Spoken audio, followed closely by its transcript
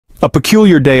A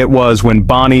peculiar day it was when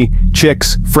Bonnie,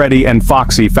 Chicks, Freddy, and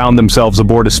Foxy found themselves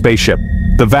aboard a spaceship.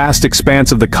 The vast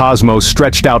expanse of the cosmos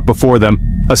stretched out before them,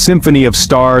 a symphony of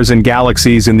stars and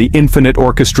galaxies in the infinite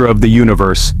orchestra of the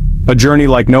universe. A journey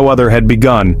like no other had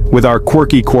begun, with our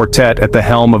quirky quartet at the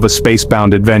helm of a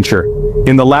space-bound adventure.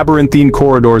 In the labyrinthine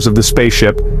corridors of the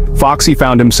spaceship, Foxy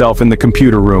found himself in the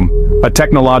computer room, a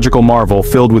technological marvel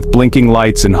filled with blinking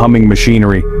lights and humming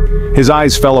machinery. His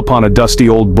eyes fell upon a dusty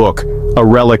old book, a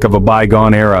relic of a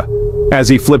bygone era. As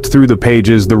he flipped through the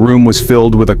pages, the room was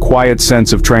filled with a quiet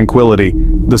sense of tranquility,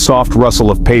 the soft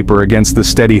rustle of paper against the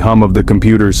steady hum of the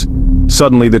computers.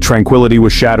 Suddenly the tranquility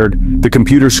was shattered, the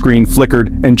computer screen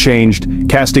flickered and changed,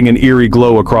 casting an eerie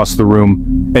glow across the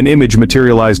room. An image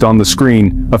materialized on the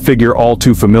screen, a figure all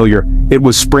too familiar. It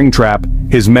was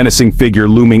Springtrap, his menacing figure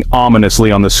looming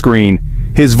ominously on the screen.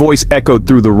 His voice echoed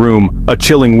through the room, a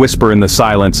chilling whisper in the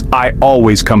silence, "I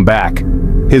always come back."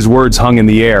 His words hung in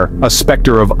the air, a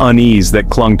specter of unease that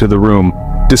clung to the room.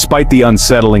 Despite the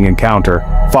unsettling encounter,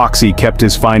 Foxy kept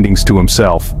his findings to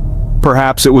himself.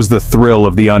 Perhaps it was the thrill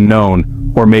of the unknown,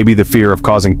 or maybe the fear of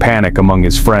causing panic among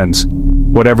his friends.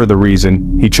 Whatever the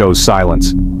reason, he chose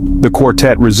silence. The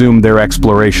quartet resumed their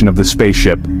exploration of the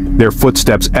spaceship, their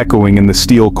footsteps echoing in the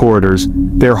steel corridors,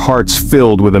 their hearts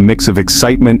filled with a mix of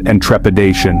excitement and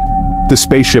trepidation. The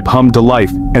spaceship hummed to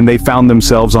life, and they found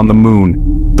themselves on the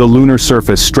moon, the lunar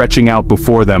surface stretching out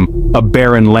before them, a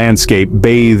barren landscape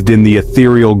bathed in the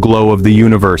ethereal glow of the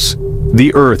universe.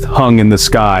 The Earth hung in the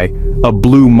sky, a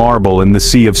blue marble in the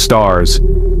sea of stars.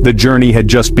 The journey had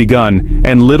just begun,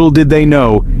 and little did they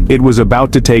know, it was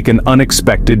about to take an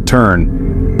unexpected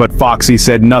turn. But Foxy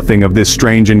said nothing of this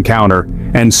strange encounter,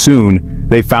 and soon,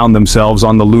 they found themselves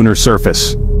on the lunar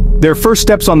surface. Their first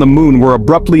steps on the moon were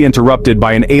abruptly interrupted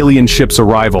by an alien ship's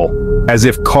arrival. As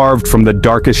if carved from the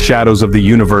darkest shadows of the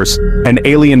universe, an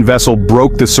alien vessel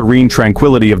broke the serene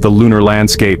tranquility of the lunar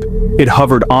landscape. It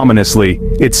hovered ominously,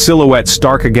 its silhouette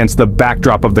stark against the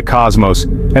backdrop of the cosmos,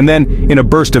 and then, in a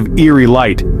burst of eerie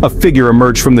light, a figure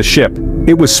emerged from the ship.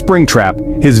 It was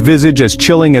Springtrap, his visage as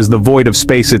chilling as the void of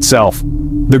space itself.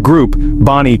 The group,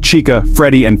 Bonnie, Chica,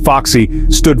 Freddy, and Foxy,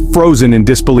 stood frozen in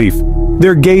disbelief.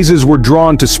 Their gazes were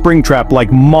drawn to Springtrap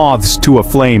like moths to a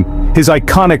flame. His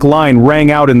iconic line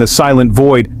rang out in the silent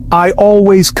void, "I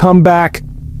always come back."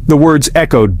 The words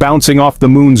echoed, bouncing off the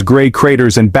moon's gray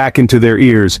craters and back into their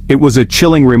ears. It was a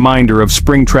chilling reminder of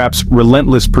Springtrap's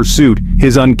relentless pursuit,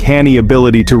 his uncanny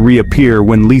ability to reappear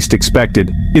when least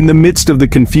expected. In the midst of the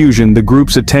confusion, the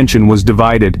group's attention was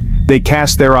divided. They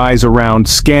cast their eyes around,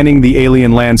 scanning the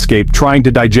alien landscape, trying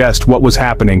to digest what was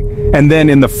happening. And then,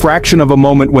 in the fraction of a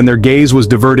moment when their gaze was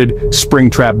diverted,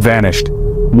 Springtrap vanished.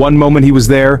 One moment he was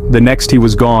there, the next he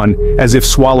was gone, as if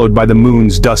swallowed by the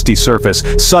moon's dusty surface.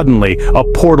 Suddenly, a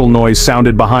portal noise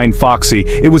sounded behind Foxy.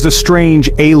 It was a strange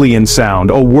alien sound,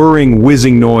 a whirring,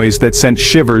 whizzing noise that sent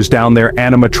shivers down their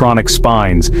animatronic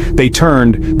spines. They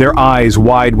turned, their eyes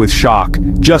wide with shock,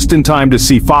 just in time to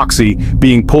see Foxy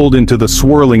being pulled into the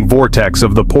swirling vortex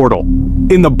of the portal.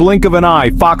 In the blink of an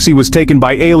eye, Foxy was taken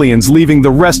by aliens, leaving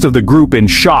the rest of the group in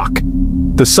shock.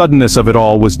 The suddenness of it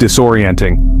all was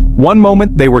disorienting. One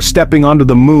moment they were stepping onto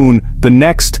the moon, the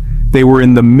next, they were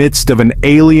in the midst of an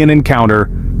alien encounter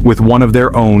with one of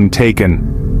their own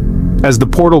taken. As the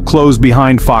portal closed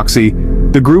behind Foxy,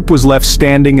 the group was left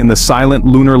standing in the silent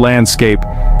lunar landscape,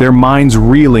 their minds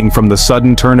reeling from the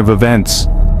sudden turn of events.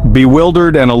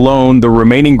 Bewildered and alone, the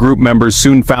remaining group members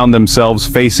soon found themselves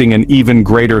facing an even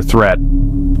greater threat.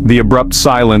 The abrupt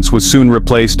silence was soon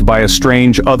replaced by a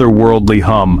strange otherworldly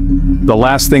hum. The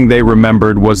last thing they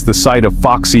remembered was the sight of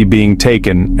Foxy being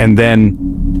taken, and then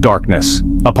darkness.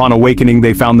 Upon awakening,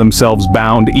 they found themselves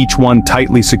bound, each one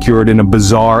tightly secured in a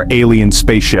bizarre alien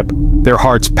spaceship. Their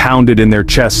hearts pounded in their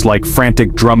chests like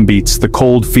frantic drumbeats, the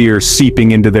cold fear seeping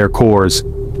into their cores.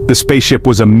 The spaceship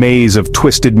was a maze of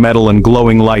twisted metal and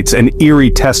glowing lights, an eerie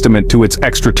testament to its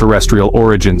extraterrestrial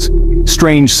origins.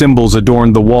 Strange symbols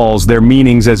adorned the walls, their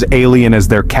meanings as alien as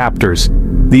their captors.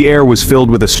 The air was filled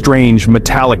with a strange,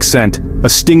 metallic scent, a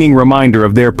stinging reminder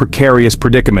of their precarious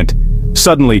predicament.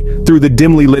 Suddenly, through the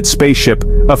dimly lit spaceship,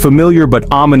 a familiar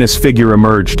but ominous figure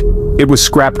emerged. It was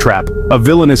Scraptrap, a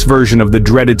villainous version of the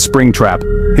dreaded Springtrap.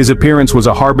 His appearance was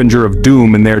a harbinger of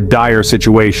doom in their dire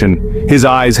situation. His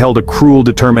eyes held a cruel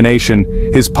determination,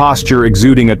 his posture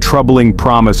exuding a troubling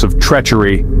promise of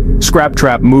treachery.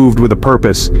 Scraptrap moved with a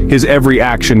purpose, his every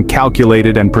action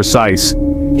calculated and precise.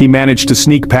 He managed to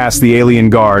sneak past the alien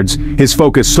guards, his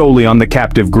focus solely on the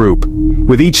captive group.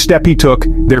 With each step he took,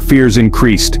 their fears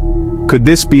increased. Could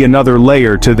this be another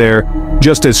layer to their...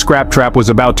 Just as Scraptrap was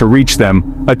about to reach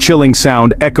them, a chilling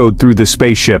sound echoed through the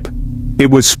spaceship. It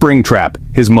was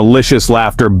Springtrap, his malicious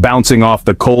laughter bouncing off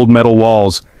the cold metal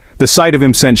walls. The sight of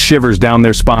him sent shivers down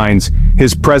their spines,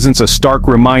 his presence a stark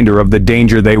reminder of the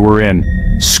danger they were in.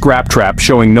 Scraptrap,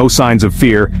 showing no signs of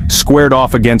fear, squared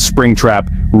off against Springtrap,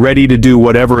 ready to do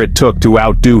whatever it took to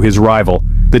outdo his rival.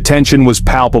 The tension was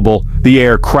palpable, the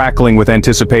air crackling with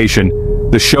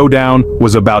anticipation. The showdown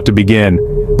was about to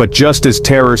begin. But just as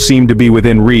terror seemed to be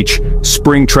within reach,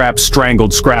 Springtrap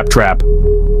strangled Scraptrap.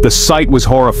 The sight was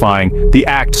horrifying, the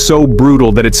act so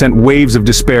brutal that it sent waves of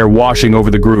despair washing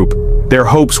over the group. Their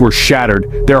hopes were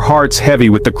shattered, their hearts heavy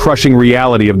with the crushing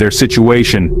reality of their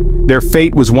situation. Their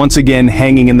fate was once again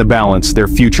hanging in the balance, their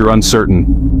future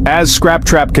uncertain. As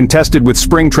Scraptrap contested with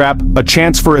Springtrap, a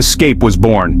chance for escape was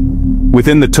born.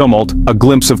 Within the tumult, a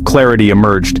glimpse of clarity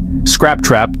emerged.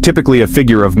 Scraptrap, typically a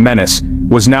figure of menace,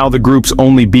 was now the group's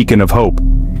only beacon of hope.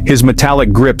 His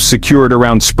metallic grip secured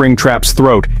around Springtrap's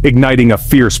throat, igniting a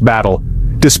fierce battle.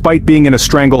 Despite being in a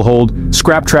stranglehold,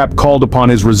 Scraptrap called upon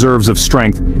his reserves of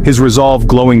strength, his resolve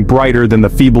glowing brighter than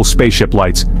the feeble spaceship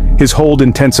lights. His hold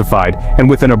intensified, and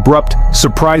with an abrupt,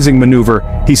 surprising maneuver,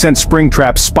 he sent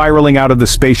Springtrap spiraling out of the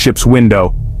spaceship's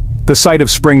window. The sight of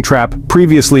Springtrap,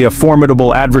 previously a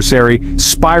formidable adversary,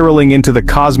 spiraling into the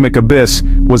cosmic abyss,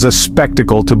 was a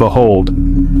spectacle to behold.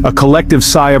 A collective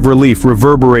sigh of relief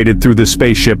reverberated through the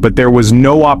spaceship, but there was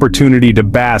no opportunity to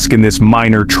bask in this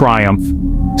minor triumph.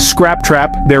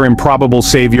 Scraptrap, their improbable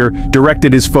savior,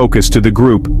 directed his focus to the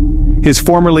group. His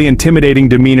formerly intimidating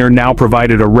demeanor now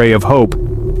provided a ray of hope.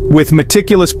 With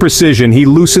meticulous precision, he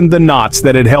loosened the knots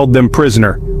that had held them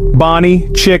prisoner. Bonnie,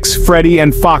 Chix, Freddy,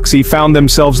 and Foxy found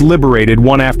themselves liberated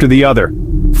one after the other.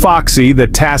 Foxy, the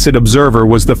tacit observer,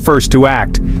 was the first to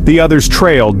act. The others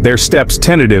trailed, their steps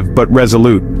tentative but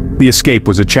resolute. The escape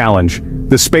was a challenge.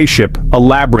 The spaceship, a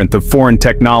labyrinth of foreign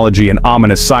technology and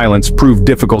ominous silence, proved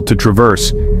difficult to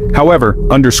traverse. However,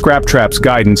 under Scraptrap's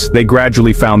guidance, they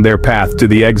gradually found their path to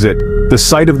the exit. The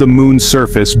sight of the moon's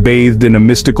surface, bathed in a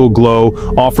mystical glow,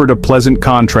 offered a pleasant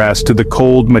contrast to the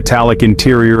cold, metallic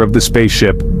interior of the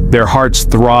spaceship. Their hearts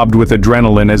throbbed with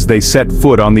adrenaline as they set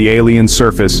foot on the alien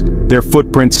surface, their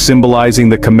footprints symbolizing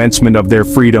the commencement of their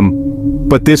freedom.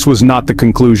 But this was not the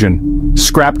conclusion.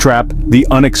 Scraptrap, the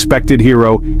unexpected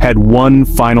hero, had one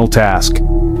final task.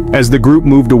 As the group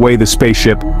moved away the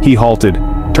spaceship, he halted.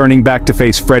 Turning back to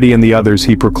face Freddy and the others,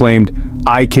 he proclaimed,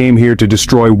 "I came here to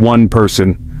destroy one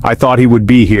person. I thought he would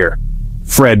be here.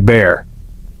 Fredbear."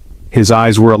 His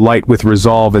eyes were alight with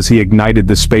resolve as he ignited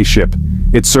the spaceship.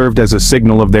 It served as a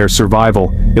signal of their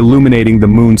survival, illuminating the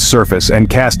moon's surface and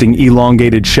casting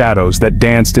elongated shadows that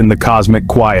danced in the cosmic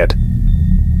quiet.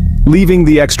 Leaving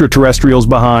the extraterrestrials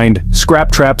behind,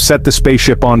 Scraptrap set the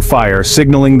spaceship on fire,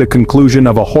 signaling the conclusion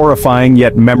of a horrifying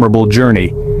yet memorable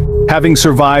journey. Having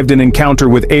survived an encounter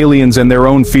with aliens and their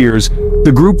own fears,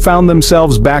 the group found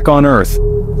themselves back on Earth.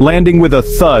 Landing with a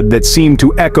thud that seemed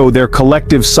to echo their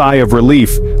collective sigh of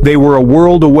relief, they were a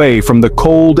world away from the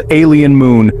cold, alien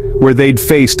moon where they'd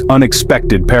faced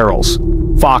unexpected perils.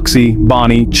 Foxy,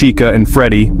 Bonnie, Chica, and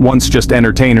Freddy, once just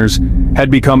entertainers, had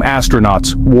become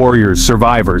astronauts, warriors,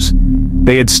 survivors.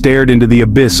 They had stared into the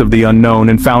abyss of the unknown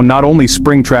and found not only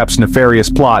Springtrap's nefarious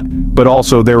plot, but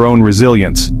also their own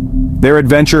resilience. Their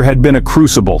adventure had been a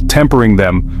crucible, tempering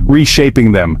them,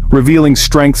 reshaping them, revealing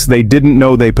strengths they didn't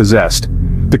know they possessed.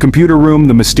 The computer room,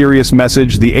 the mysterious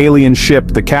message, the alien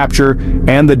ship, the capture,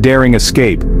 and the daring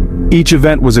escape. Each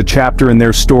event was a chapter in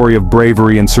their story of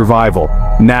bravery and survival.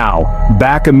 Now,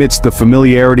 back amidst the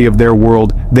familiarity of their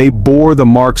world, they bore the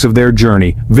marks of their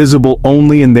journey, visible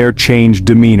only in their changed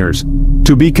demeanors.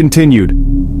 To be continued.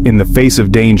 In the face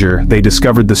of danger, they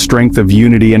discovered the strength of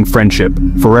unity and friendship,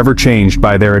 forever changed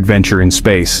by their adventure in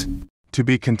space. To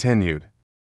be continued.